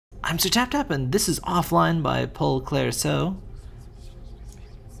I'm Sir Tap Tap, and this is Offline by Paul Clairceau.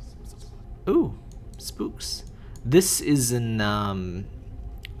 Ooh, spooks. This is an a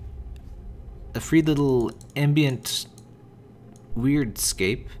free little ambient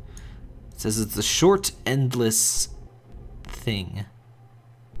weirdscape. It says it's a short, endless thing.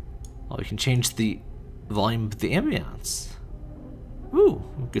 Oh, we can change the volume of the ambience. Ooh,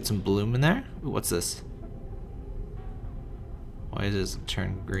 get some bloom in there. Ooh, what's this? Why does it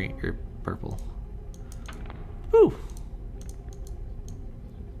turn green or purple? Ooh.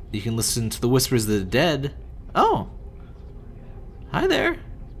 You can listen to the whispers of the dead. Oh. Hi there.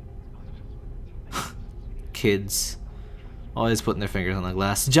 Kids. Always putting their fingers on the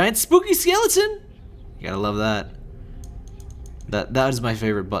glass. Giant spooky skeleton! You gotta love that. That is my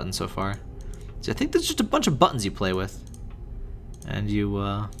favorite button so far. So I think there's just a bunch of buttons you play with. And you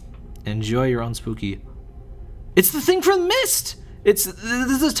enjoy your own spooky. It's the thing from Myst!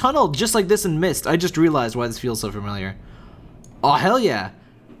 There's a tunnel just like this in Myst. I just realized why this feels so familiar. Oh, hell yeah.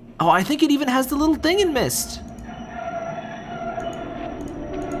 Oh, I think it even has the little thing in Myst.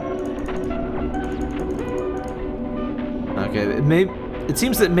 Okay, it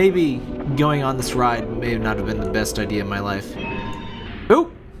seems that maybe going on this ride may not have been the best idea in my life.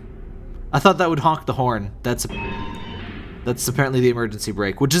 Oh! I thought that would honk the horn. That's apparently the emergency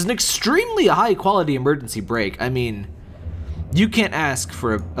brake, which is an extremely high quality emergency brake. I mean, you can't ask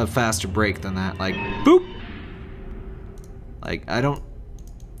for a faster brake than that. Like, boop! Like, well,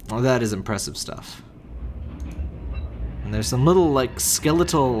 that is impressive stuff. And there's some little, like,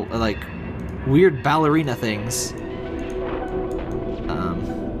 skeletal, like, weird ballerina things.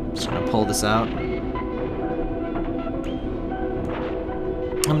 Just gonna pull this out. I'm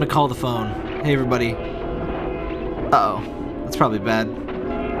gonna call the phone. Hey, everybody. Uh-oh. That's probably bad.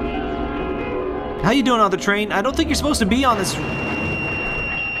 How you doing on the train? I don't think you're supposed to be on this... I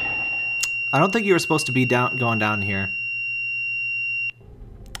don't think you were supposed to be going down here.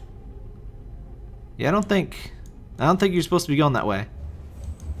 Yeah, I don't think you're supposed to be going that way.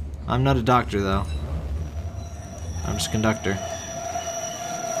 I'm not a doctor, though. I'm just a conductor.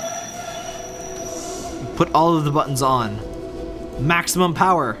 Put all of the buttons on. Maximum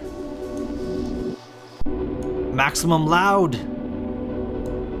power. Maximum loud.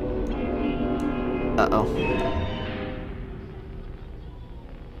 Uh-oh.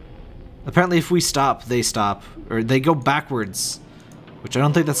 Apparently if we stop, they stop. Or they go backwards. Which I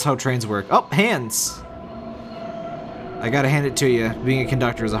don't think that's how trains work. Oh, hands! I gotta hand it to you. Being a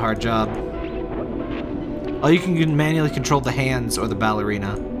conductor is a hard job. Oh, you can manually control the hands or the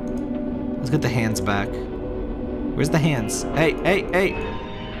ballerina. Let's get the hands back. Where's the hands? Hey, hey, hey!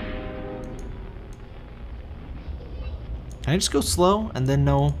 Can I just go slow and then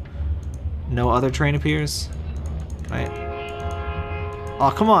no other train appears? Right.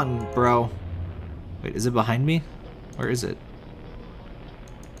 Oh, come on, bro. Wait, is it behind me? Where is it?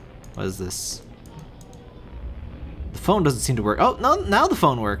 What is this? The phone doesn't seem to work. Oh, no, now the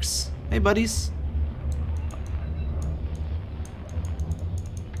phone works. Hey, buddies.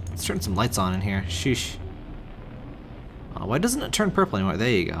 Let's turn some lights on in here. Sheesh. Oh, why doesn't it turn purple anymore? There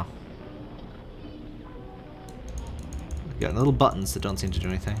you go. We've got little buttons that don't seem to do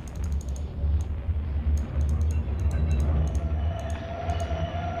anything.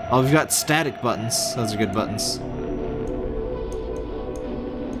 Oh, we've got static buttons. Those are good buttons.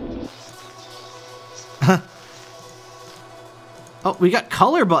 Oh, we got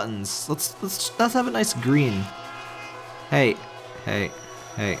color buttons. Let's have a nice green. Hey, hey,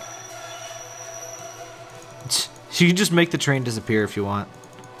 hey. You can just make the train disappear if you want.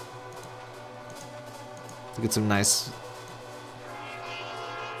 To get some nice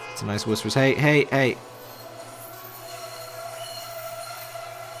whispers. Hey, hey, hey.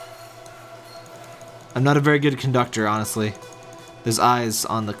 I'm not a very good conductor, honestly. There's eyes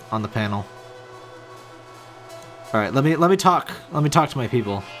on the panel. All right, let me talk. Let me talk to my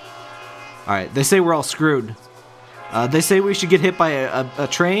people. All right, they say we're all screwed. They say we should get hit by a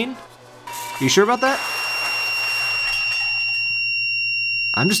train. You sure about that?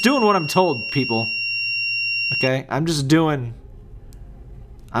 I'm just doing what I'm told, people. Okay, I'm just doing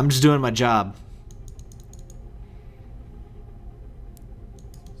my job.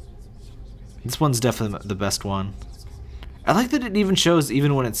 This one's definitely the best one. I like that it even shows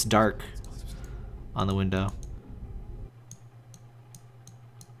even when it's dark on the window.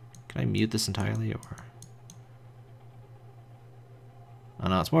 Can I mute this entirely, or? Oh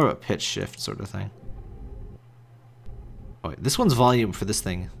no, it's more of a pitch shift sort of thing. Oh wait, this one's volume for this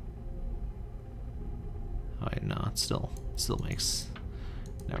thing. Oh wait, no, it still makes.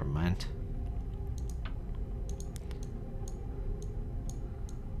 Never mind.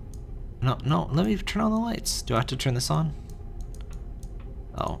 No, no, let me turn on the lights. Do I have to turn this on?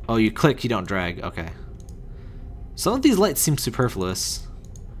 Oh, you click, you don't drag. Okay. Some of these lights seem superfluous.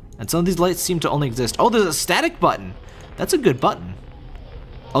 And some of these lights seem to only exist. Oh, there's a static button. That's a good button.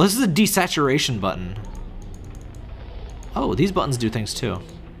 Oh, this is a desaturation button. Oh, these buttons do things too.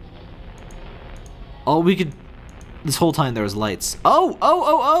 Oh, we could... This whole time there was lights.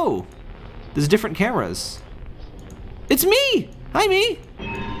 Oh! There's different cameras. It's me! Hi, me!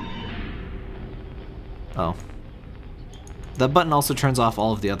 Oh. That button also turns off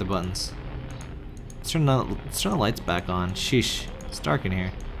all of the other buttons. Let's turn the lights back on. Sheesh. It's dark in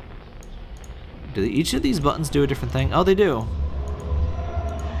here. Do each of these buttons do a different thing? Oh, they do.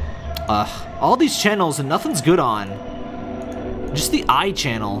 All these channels and nothing's good on. Just the I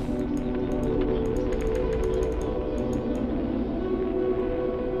channel.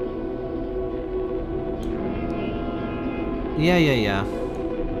 Yeah.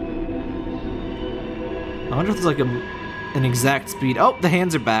 I wonder if there's like an exact speed. Oh, the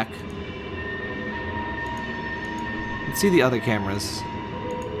hands are back. Let's see the other cameras.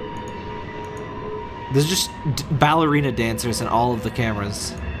 There's just ballerina dancers in all of the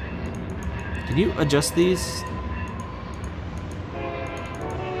cameras. Can you adjust these?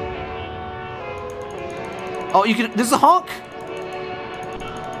 Oh, you can. There's a honk.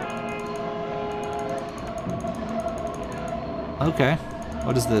 Okay.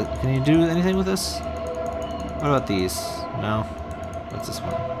 What is the? Can you do anything with this? What about these? No. What's this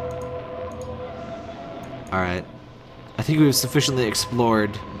one? All right. I think we've sufficiently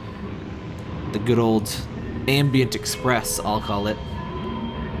explored the good old Ambient Express, I'll call it.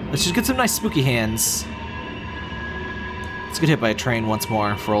 Let's just get some nice spooky hands. Let's get hit by a train once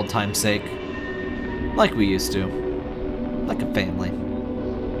more for old time's sake. Like we used to. Like a family.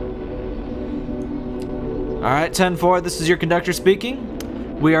 Alright, 10-4, this is your conductor speaking.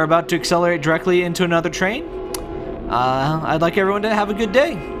 We are about to accelerate directly into another train. I'd like everyone to have a good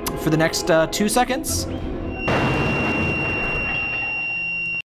day. For the next 2 seconds,